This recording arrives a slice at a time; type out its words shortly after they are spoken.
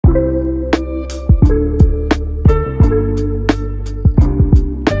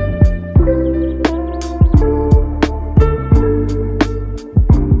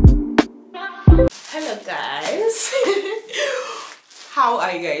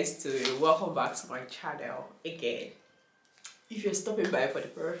guys doing? Welcome back to my channel again. If you're stopping by for the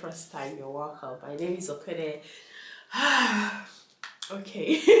very first time, you're welcome. My name is Okene.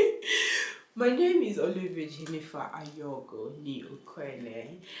 Okay. My name is Olivia Jennifer Ayogo Ni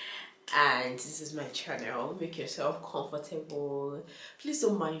Okene, and this is my channel. Make yourself comfortable. Please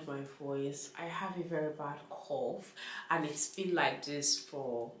don't mind my voice. I have a very bad cough and it's been like this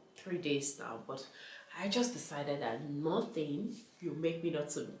for 3 days now, but I just decided that nothing will make me not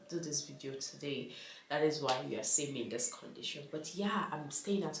to do this video today. That is why you are seeing me in this condition. But yeah, I'm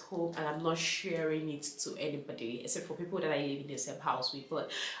staying at home and I'm not sharing it to anybody except for people that I live in the same house with. But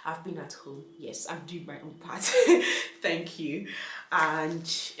I've been at home. Yes, I'm doing my own part. Thank you. And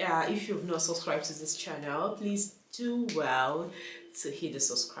if you've not subscribed to this channel, please do well to hit the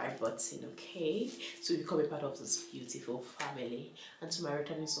subscribe button, okay, to become a part of this beautiful family. And to my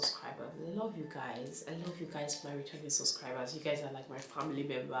returning subscribers, I love you guys. I love you guys, my returning subscribers. You guys are like my family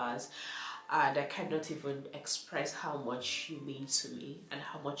members, and I cannot even express how much you mean to me and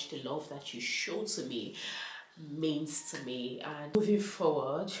how much the love that you show to me means to me. And moving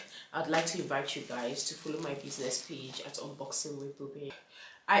forward, I'd like to invite you guys to follow my business page at Unboxing with Bube.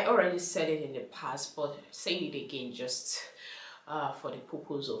 I already said it in the past, but saying it again just for the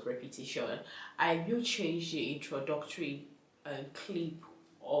purpose of repetition. I will change the introductory clip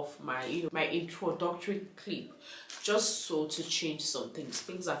of my my introductory clip, just so to change some things.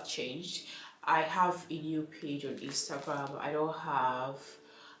 Things have changed. I have a new page on Instagram. I don't have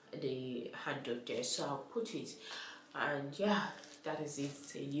the handle there, so I'll put it. And yeah, that is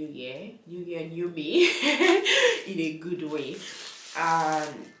it. A new year, new me in a good way.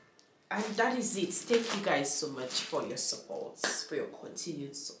 And that is it. Thank you guys so much for your support, for your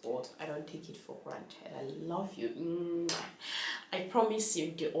continued support. I don't take it for granted. I love you. I promised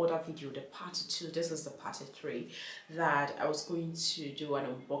you the other video, the part 2, this is the part 3, that I was going to do an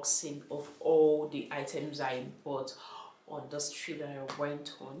unboxing of all the items I bought on this trip that I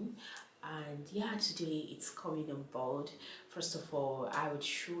went on. And yeah, today it's coming on board. First of all, I would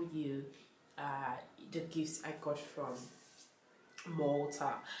show you the gifts I got from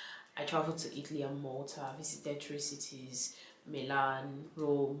Malta. I traveled to Italy and Malta, visited 3 cities, Milan,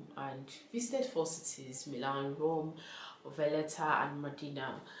 Rome, and visited 4 cities, Milan, Rome, Valletta, and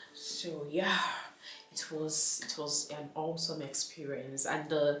Modena. So yeah, it was an awesome experience, and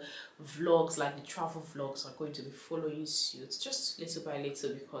the vlogs, like the travel vlogs, are going to be following suit just little by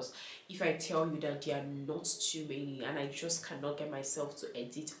little, because if I tell you that there are not too many and I just cannot get myself to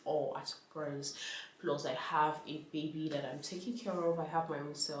edit all at once. Plus I have a baby that I'm taking care of, I have my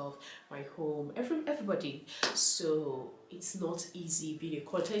own self, my home, everybody. So it's not easy being a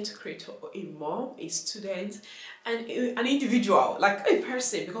content creator, a mom, a student, and an individual, like a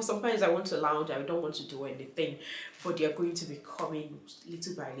person, because sometimes I want to lounge, I don't want to do anything, but they are going to be coming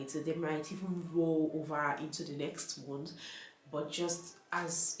little by little. They might even roll over into the next month. But just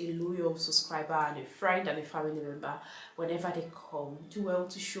as a loyal subscriber and a friend and a family member, whenever they come, do well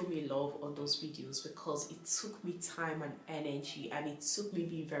to show me love on those videos, because it took me time and energy, and it took me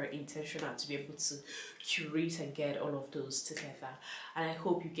being very intentional to be able to curate and get all of those together. And I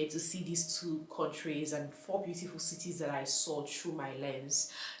hope you get to see these 2 countries and 4 beautiful cities that I saw through my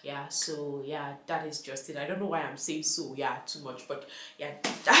lens. Yeah, so yeah, that is just it. I don't know why I'm saying so yeah too much, but yeah.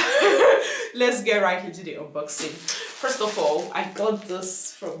 Let's get right into the unboxing. First of all, I got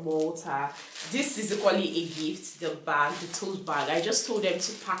this from Malta. This is equally a gift, the bag, the tote bag. I just told them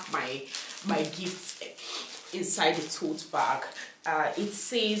to pack my gifts inside the tote bag. It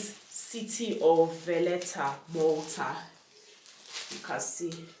says City of Valletta, Malta. You can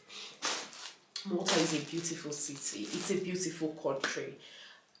see Malta is a beautiful city. It's a beautiful country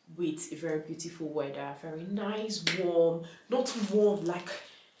with a very beautiful weather, very nice, warm, not warm like,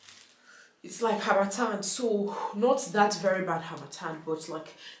 it's like Hamatan, so not that very bad Hamatan, but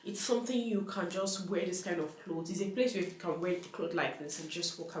like it's something you can just wear this kind of clothes. It's a place where you can wear clothes like this and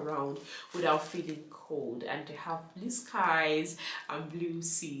just walk around without feeling cold. And they have blue skies and blue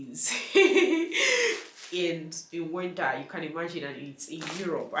seas. In winter, you can imagine, and it's in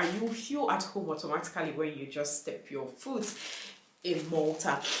Europe, and you feel at home automatically when you just step your foot in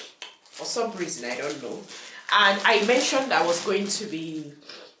Malta. For some reason, I don't know. And I mentioned I was going to be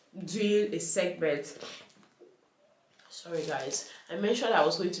doing a segment. Sorry guys, I mentioned I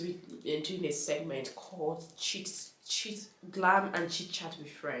was going to be doing a segment called Glam and Chit Chat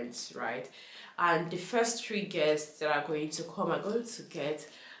with Friends, right? And the first 3 guests that are going to come are going to get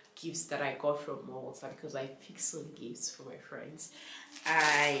gifts that I got from Malta, because I picked some gifts for my friends.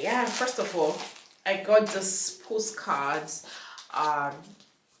 Yeah, first of all, I got this postcards.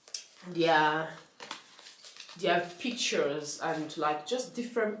 there are pictures and like just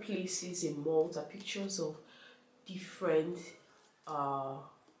different places in Malta, pictures of different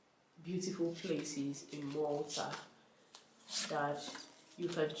beautiful places in Malta that you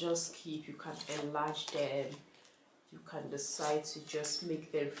can just keep. You can enlarge them, you can decide to just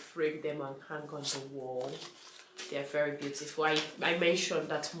make them, frame them and hang on the wall. They're very beautiful. I mentioned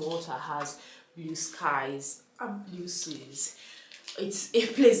that Malta has blue skies and blue seas. It's a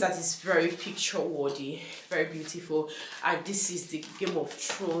place that is very picture worthy, very beautiful. And this is the Game of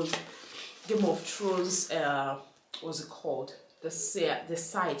Thrones, what's it called, the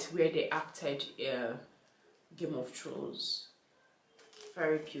site where they acted Game of Thrones.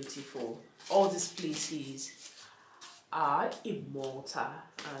 Very beautiful. All these places are in Malta,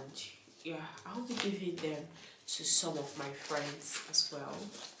 and yeah, I'll be giving them to some of my friends as well.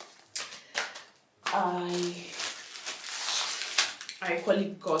 I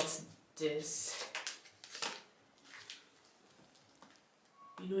actually got this,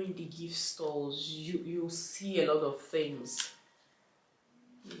 you know, in the gift stores you'll see a lot of things,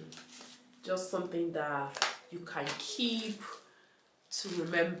 just something that you can keep to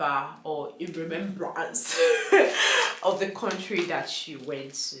remember, or in remembrance of the country that you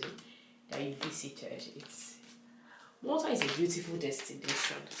went to, that you visited. Malta is a beautiful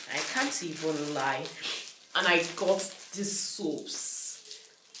destination, I can't even lie. And I got these soaps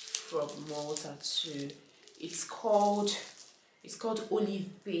from Malta too. It's called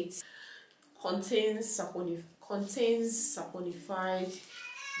olive bait. Contains saponified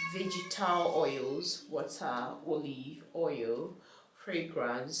vegetal oils, water, olive oil,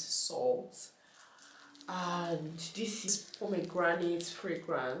 fragrance, salt, and this is pomegranate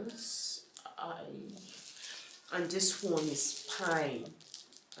fragrance. And this one is pine.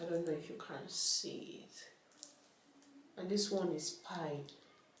 I don't know if you can see it. And this one is pine.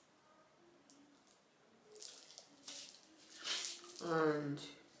 And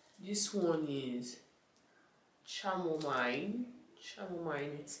this one is chamomile.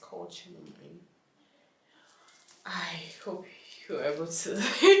 It's called chamomile. I hope you're able to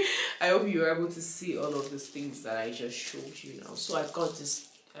I hope you're able to see all of these things that I just showed you now. So I've got this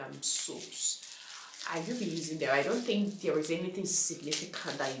soaps. I will be using them. I don't think there is anything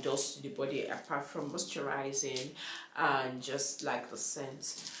significant that it does to the body apart from moisturizing and just like the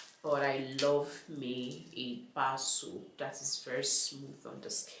scent. But I love me a bar soap that is very smooth on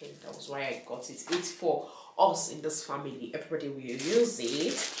the skin. That was why I got it. It's for us in this family. Everybody will use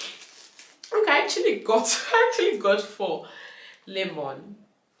it. Okay, I actually got for lemon.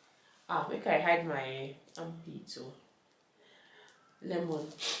 Make I hide my armpit too. Lemon.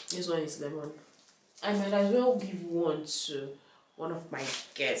 This one is lemon. I might as well give one to one of my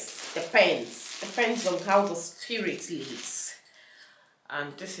guests. Depends on how the spirit leads.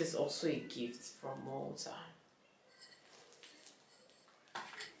 And this is also a gift from Malta.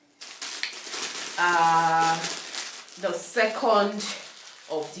 The second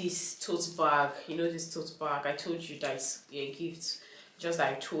of this tote bag, you know, this tote bag, I told you that it's a gift. Just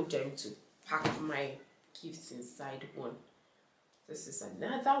I told them to pack my gifts inside one. This is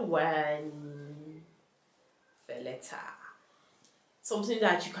another one. Letter, something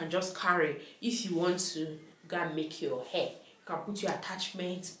that you can just carry if you want to go and make your hair. You can put your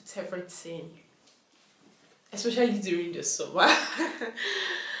attachments, put everything, especially during the summer.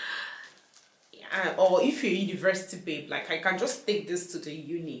 Yeah, or if you're a university babe, like I can just take this to the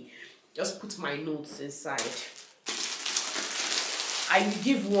uni, just put my notes inside. I will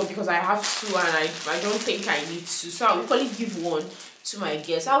give one because I have two and I don't think I need two, so I'll probably give one to my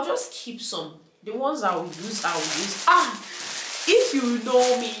guests. I'll just keep some. The ones I will use, if you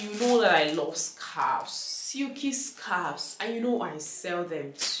know me, you know that I love scarves, silky scarves, and you know I sell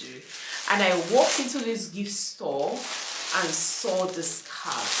them too. And I walked into this gift store and saw the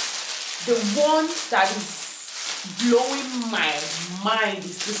scarves. The one that is blowing my mind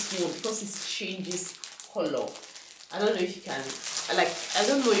is this one because it changes color. I don't know if you can, I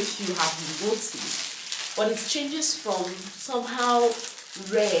don't know if you have noticed, but it changes from somehow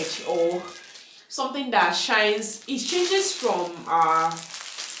red or something that shines. It changes from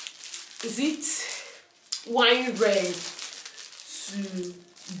is it wine red to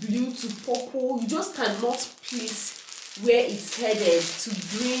blue to purple. You just cannot place where it's headed to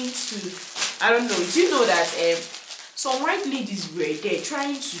green to, I don't know. Do you know that some white ladies were there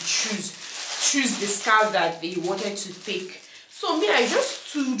trying to choose the scarf that they wanted to take? So me, I just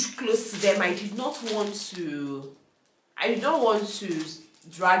stood close to them. I did not want to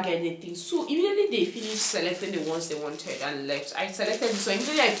drag anything. So immediately they finished selecting the ones they wanted and left. I selected this one.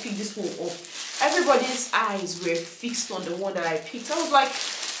 Immediately I picked this one up. Everybody's eyes were fixed on the one that I picked. I was like,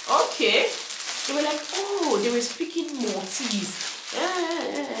 okay, They were like, oh, they were speaking Maltese.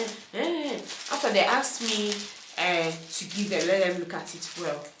 After they asked me to give them, let them look at it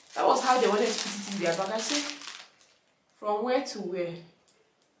well. That was how they wanted to put it in their bag. I said, from where to where?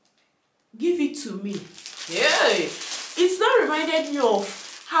 Give it to me. Yeah. It's not reminded me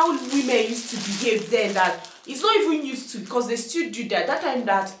of how women used to behave then, that it's not even used to, because they still do that. That time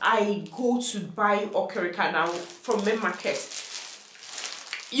that I go to buy okerika now from main market,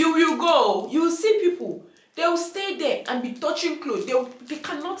 you will go, you will see people, they will stay there and be touching clothes. They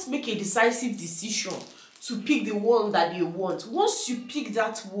cannot make a decisive decision to pick the one that they want. Once you pick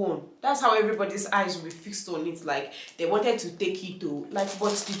that one, that's how everybody's eyes will be fixed on it. Like they wanted to take it to, like,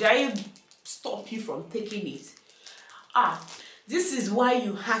 but did I stop you from taking it? This is why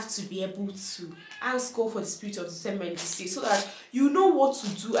you have to be able to ask God for the spirit of discernment to say, so that you know what to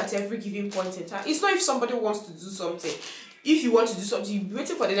do at every given point in time. It's not if somebody wants to do something. If you want to do something, you're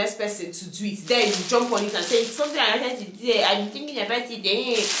waiting for the next person to do it. Then you jump on it and say, it's something I wanted to do. I'm thinking about it.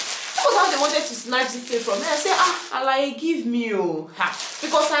 That was how they wanted to snatch this thing from me. I say, Allah, give me,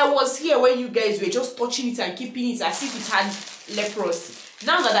 because I was here when you guys were just touching it and keeping it as if it had leprosy.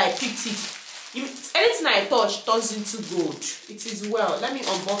 Now that I picked it, anything I touch turns into gold. It is well. Let me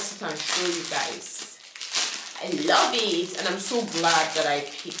unbox it and show you guys. I love it, and I'm so glad that I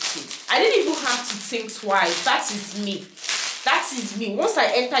picked it. I didn't even have to think twice. That is me. That is me. Once I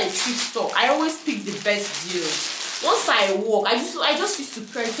enter a thrift store, I always pick the best deals. Once I walk, I just used to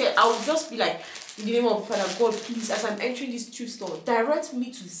pray. I would just be like, in the name of Father God, please, as I'm entering this thrift store, direct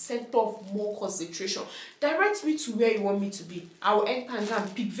me to the center of more concentration. Direct me to where you want me to be. I will enter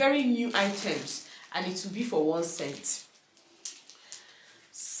and pick very new items, and it will be for 1 cent.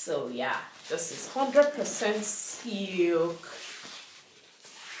 So yeah, this is 100% silk,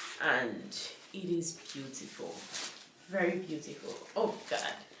 and it is beautiful, very beautiful. Oh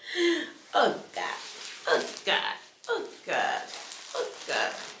God, oh God, oh God, oh God, oh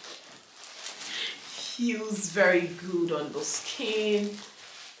God. Feels very good on the skin.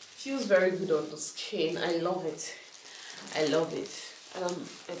 Feels very good on the skin. I love it. I love it.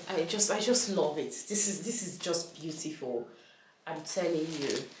 I just love it. This is just beautiful. I'm telling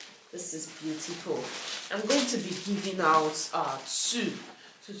you, this is beautiful. I'm going to be giving out two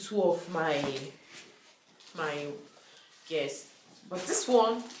of my guests, but this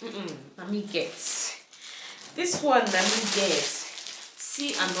one, let me get. This one, let me get.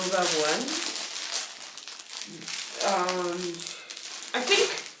 See another one. I think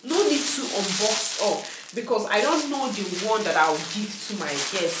no need to unbox all, because I don't know the one that I'll give to my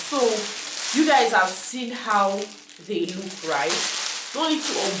guests. So you guys have seen how they look, right? No need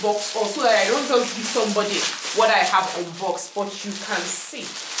to unbox all, so that I don't just give somebody what I have unboxed, but you can see.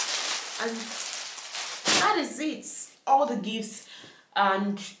 And that is it. All the gifts,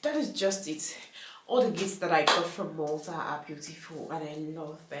 and that is just it. All the gifts that I got from Malta are beautiful, and I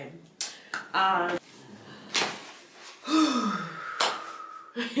love them.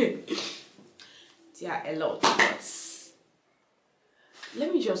 There are a lot, but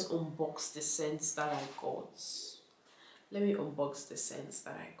let me just unbox the scents that I got. Let me unbox the scents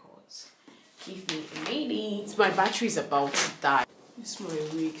that I got. Give me a minute. My battery is about to die. This is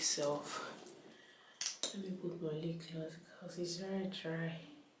my wig self. Let me put my lip gloss because it's very dry.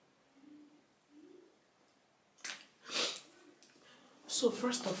 So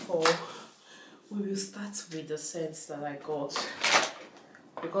first of all, we will start with the scents that I got,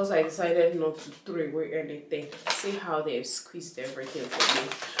 because I decided not to throw away anything. See how they've squeezed everything for me.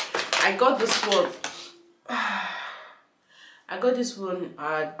 I got this one. I got this one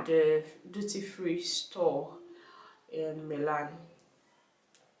at the duty-free store in Milan.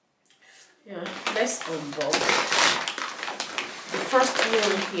 Yeah, let's unbox. The first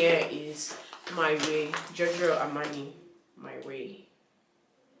one here is My Way, Giorgio Armani, My Way.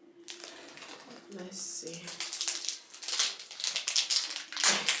 Let's see.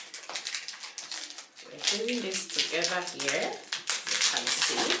 We're putting this together here. You can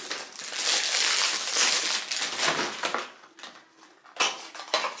see.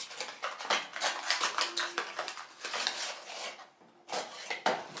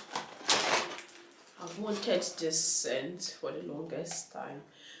 I've wanted this scent for the longest time,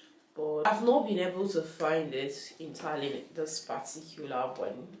 but I've not been able to find it entirely. This particular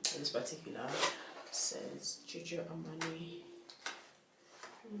one, this particular scent, Giorgio Armani.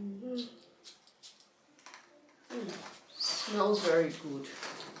 Smells very good.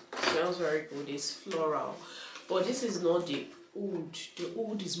 Smells very good. It's floral, but this is not the oud. The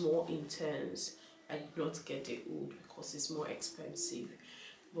oud is more intense. I did not get the oud because it's more expensive.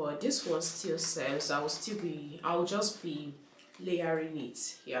 But this one still sells. I'll just be layering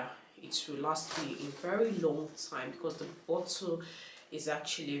it here it will last me a very long time because the bottle is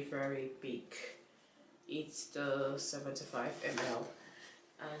actually very big. It's the 75 ml,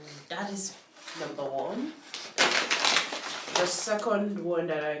 and that is number one. The second one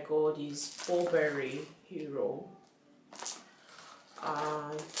that I got is Burberry Hero.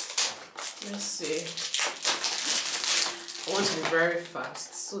 Let's see. I want to be very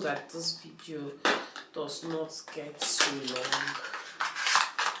fast so that this video does not get too long.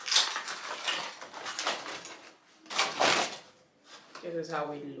 This is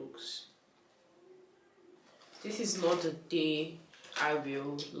how it looks. This is not the day I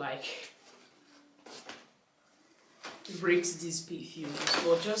will like rate these perfumes,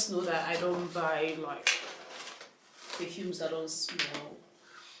 but just know that I don't buy like perfumes that don't smell.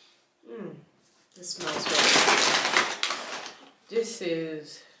 This smells very good. This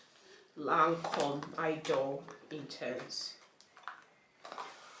is Lancome Idol Intense.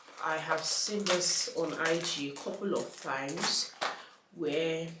 I have seen this on IG a couple of times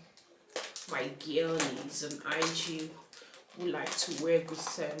where my girlies on IG who like to wear good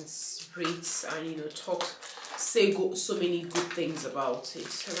scents, rates, and you know, say so many good things about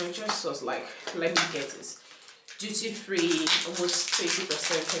it. And I just was like, let me get this. Duty free, almost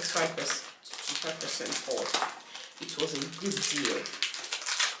 20%, 35% off. It was a good deal.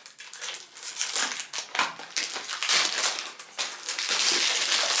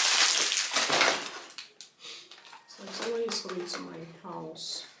 So if somebody is coming to my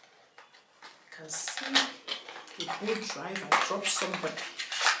house, you can see the boat drive. I dropped somebody.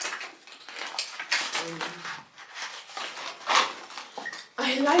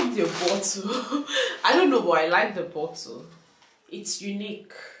 I like the bottle. I don't know, but I like the bottle. It's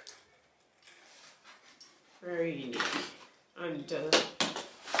unique. Very unique. And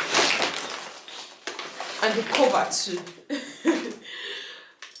the cover too.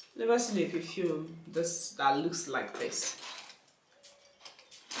 Never seen a perfume that looks like this.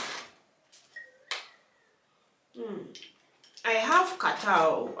 I have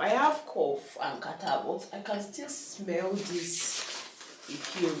catarrh, I have cough and catarrh, but I can still smell these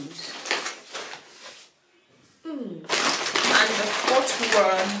perfumes. And the fourth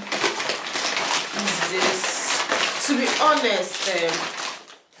one is this. To be honest,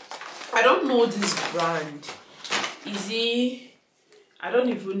 I don't know this brand. Is it? I don't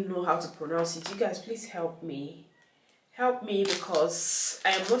even know how to pronounce it. You guys, please help me. Help me, because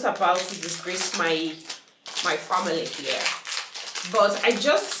I am not about to disgrace my family here. But I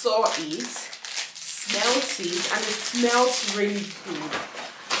just saw it, smelled it, and it smells really good.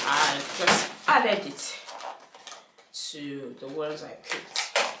 I just added it to the ones I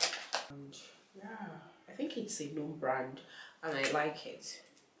picked. And yeah, I think it's a known brand and I like it.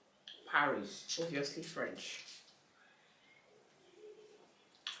 Paris, obviously French.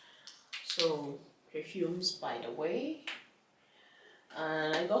 So perfumes, by the way.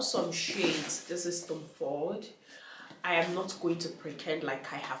 And I got some shades. This is Tom Ford. I am not going to pretend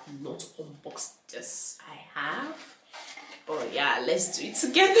like I have not unboxed this. I have. But yeah, let's do it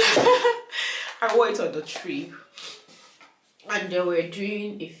together. I wore it on the trip. And they were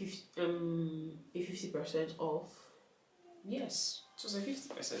doing a 50% off. Yes, it was a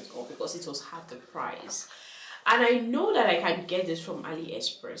 50% off because it was half the price. And I know that I can get this from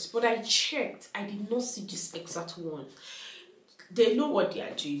AliExpress, but I checked. I did not see this exact one. They know what they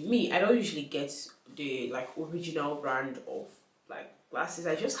are doing. Me, I don't usually get the like original brand of like glasses.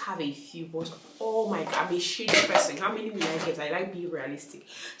 I just have a few, but oh my god, I'm a shady person. How many will I get? I like being realistic.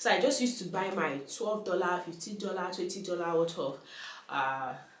 So I just used to buy my $12, $15, $20 worth of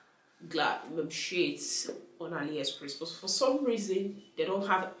shades on AliExpress. But for some reason, they don't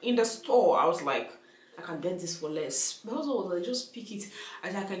have in the store. I was like, I can get this for less. But also, I just pick it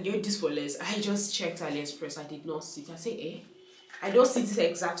and I can get this for less. I just checked AliExpress. I did not see it. I say, eh? I don't see this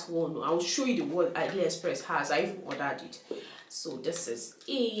exact one. I will show you the one AliExpress has. I even ordered it. So this is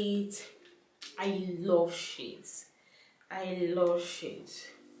it. I love shades. I love shades.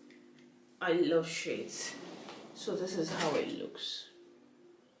 I love shades. So this is how it looks.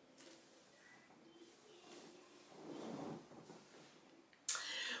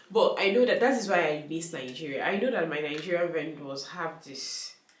 But I know that is why I miss Nigeria. I know that my Nigerian vendors have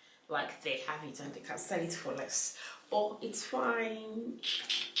this, like they have it and they can sell it for less. But it's fine.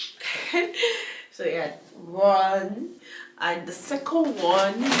 So yeah, one. And the second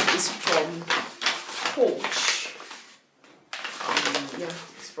one is from Coach. Yeah,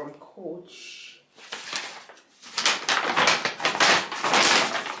 it's from Coach.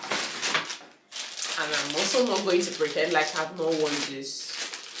 And I'm also not going to pretend like I've not worn this.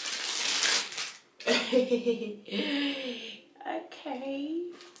 Okay.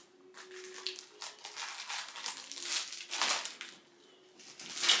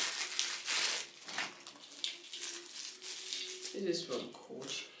 This is from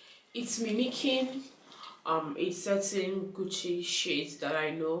Coach. It's mimicking a certain Gucci shades that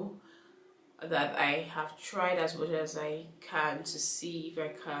I know, that I have tried as much as I can to see if I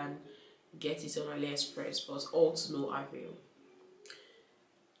can get it on AliExpress, but all to no avail.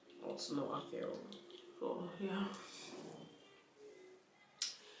 All to no avail. Oh yeah.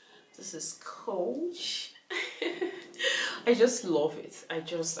 This is Coach. I just love it. I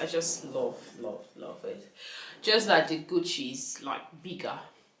just love it. Just that the Gucci is like bigger.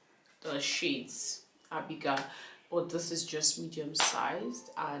 The shades are bigger, but this is just medium sized,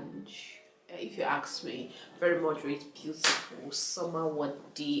 and if you ask me, very moderate, beautiful, summer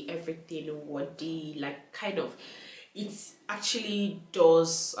worthy, everything worthy, like kind of, it actually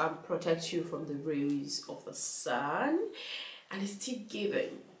does protect you from the rays of the sun, and it's still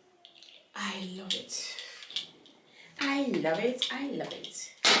giving. I love it. I love it. I love it.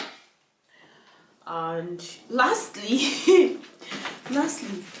 And lastly,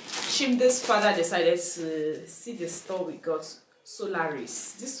 Shimda's father decided to see the store we got,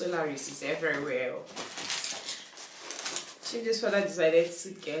 Solaris. This Solaris is everywhere. Shimda's father decided to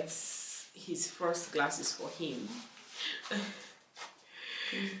get his first glasses for him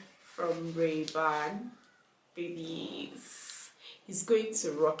from Ray-Ban. Babies, he's going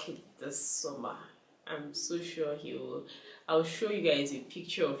to rock it this summer. I'm so sure he will. I'll show you guys a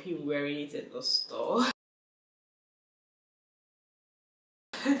picture of him wearing it at the store.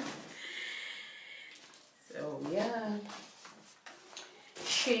 So yeah,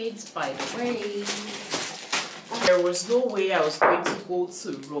 shades, by the way. There was no way I was going to go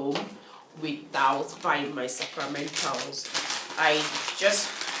to Rome without buying my sacramentals. I just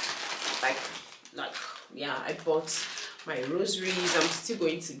yeah, I bought my rosaries. I'm still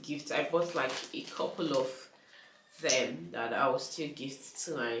going to gift. I bought like a couple of them that I will still gift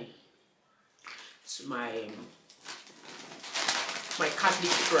to my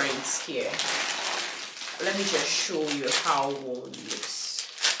Catholic friends here. Let me just show you how one looks.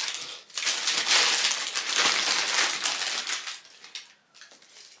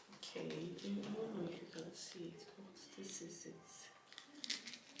 Okay, I don't know if you can see it, but this is it.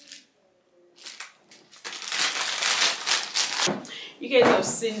 You guys have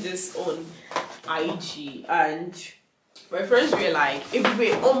seen this on IG, and my friends were like, "If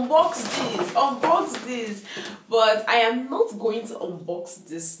we unbox this," but I am not going to unbox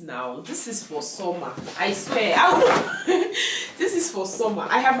this now. This is for summer. I swear, this is for summer.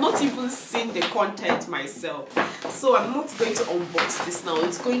 I have not even seen the content myself, so I'm not going to unbox this now.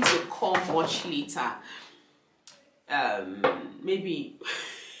 It's going to come much later. Maybe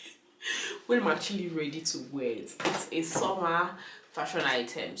when I'm actually ready to wear it. It's a summer fashion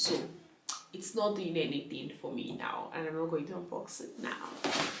item, so it's not doing anything for me now, and I'm not going to unbox it now.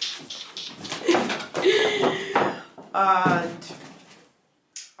 And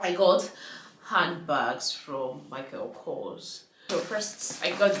I got handbags from Michael Kors. So first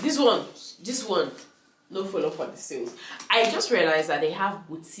I got this one, no follow for the sales. I just realized that they have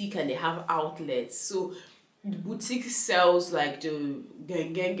boutique and they have outlets. So the boutique sells like the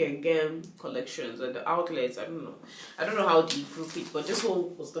gang collections, and the outlets, I don't know how they group it, but this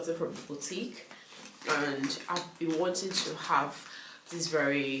one was gotten from the boutique, and I've been wanting to have this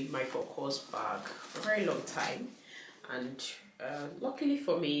very Michael Kors bag for a very long time, and luckily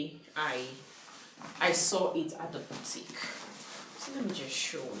for me, I saw it at the boutique. So let me just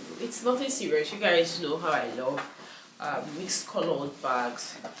show you. It's nothing serious. You guys know how I love mixed colored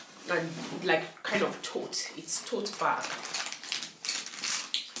bags. And like kind of tote. It's tote bag.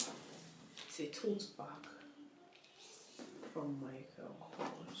 It's a tote bag from Michael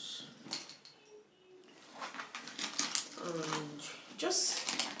Kors. And just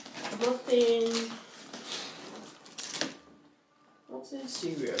nothing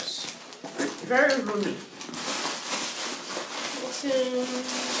serious. Very roomy.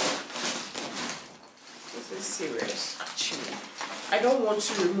 This is serious actually. I don't want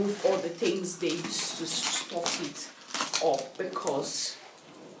to remove all the things they used to stuff it up, because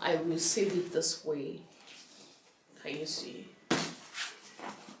I will save it this way. Can you see? Can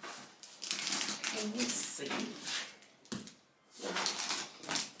you see? Yeah.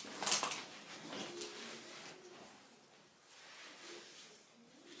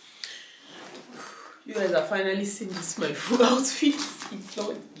 You guys are finally seeing this my full outfit. It's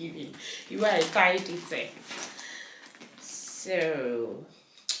not giving. You are tied it there. So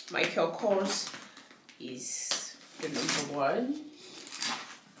Michael Kors is the #1,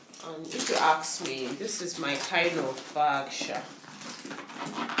 and if you ask me, this is my kind of bag.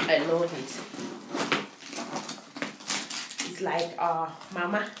 I love it. It's like a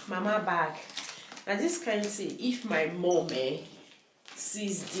mama bag. And this kind of thing, if my mom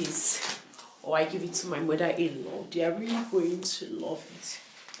sees this, or I give it to my mother-in-law, they are really going to love it.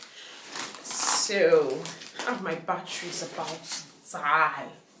 So, my battery is about to die.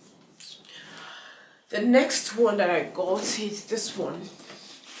 The next one that I got is this one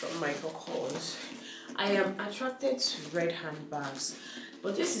from Michael Kors. I am attracted to red handbags,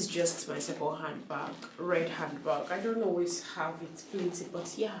 but this is just my second handbag, red handbag. I don't always have it plenty, but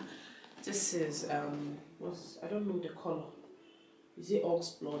yeah, this is I don't know the color. Is it ox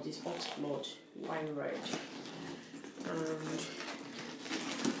blood? It's ox blood, wine red, and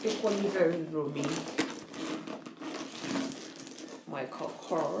equally very roomy. Michael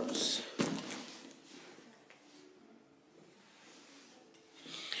Kors.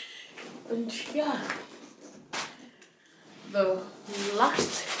 And yeah, the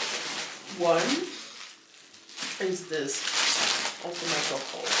last one is this, also Michael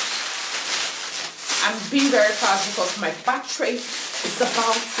Kors. I'm being very fast because my battery is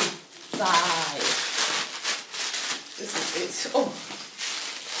about to die. This is it. Oh.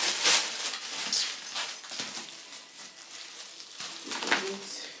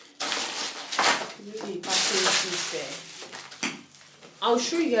 Really, battery is there. I'll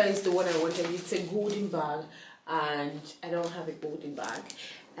show you guys the one I wanted. It's a golden bag, and I don't have a golden bag.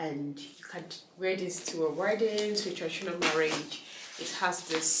 And you can wear this to a wedding, to a traditional marriage. It has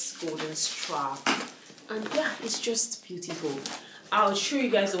this golden strap, and yeah, it's just beautiful. I'll show you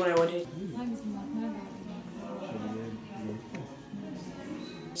guys the one I wanted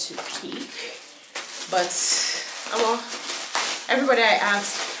to pick, but everybody I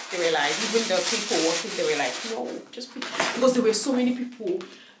asked, they were like, even the people working, they were like, no, just pick, because there were so many people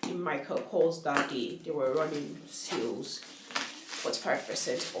in Michael Kors that day. They were running sales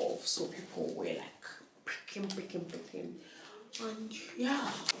 45% off, so people were like picking. And yeah,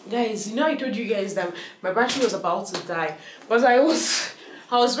 guys, you know, I told you guys that my battery was about to die, but I was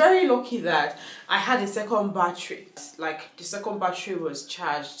very lucky that I had a second battery. Like, the second battery was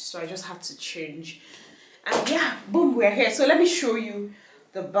charged, so I just had to change. And yeah, boom, we're here. So let me show you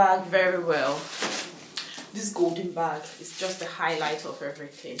the bag very well. This golden bag is just the highlight of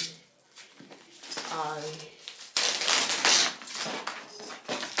everything.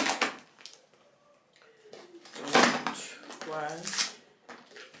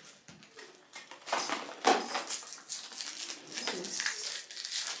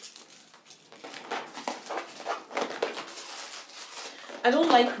 I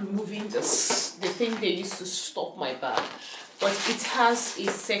don't like removing the thing they used to stop my bag, but it has a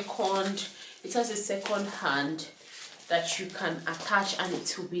second hand that you can attach, and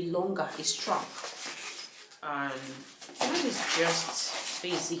it will be longer, a strap. And that is just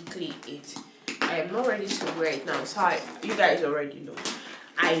basically it. I am not ready to wear it now, so you guys already know.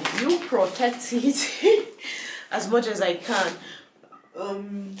 I will protect it as much as I can.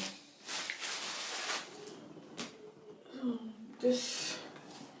 This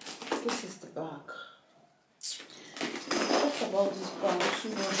is the bag. I talk about this bag too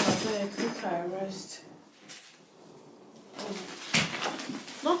much. I think I rest.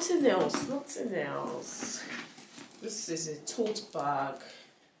 Nothing else. This is a tote bag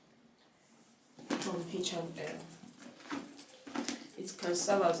from H&M. It can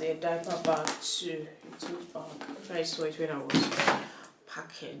serve as a diaper bag too, a tote bag. I saw it when I was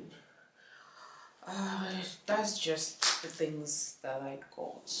packing. That's just the things that I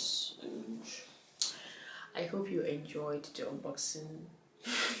got. And I hope you enjoyed the unboxing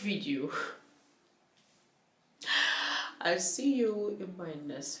video. I'll see you in my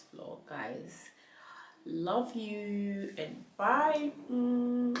next vlog, guys. Love you and bye.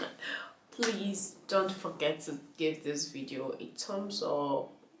 Please don't forget to give this video a thumbs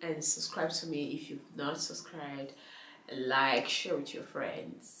up and subscribe to me if you've not subscribed. Like, share with your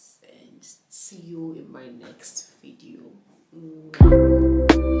friends, and see you in my next video.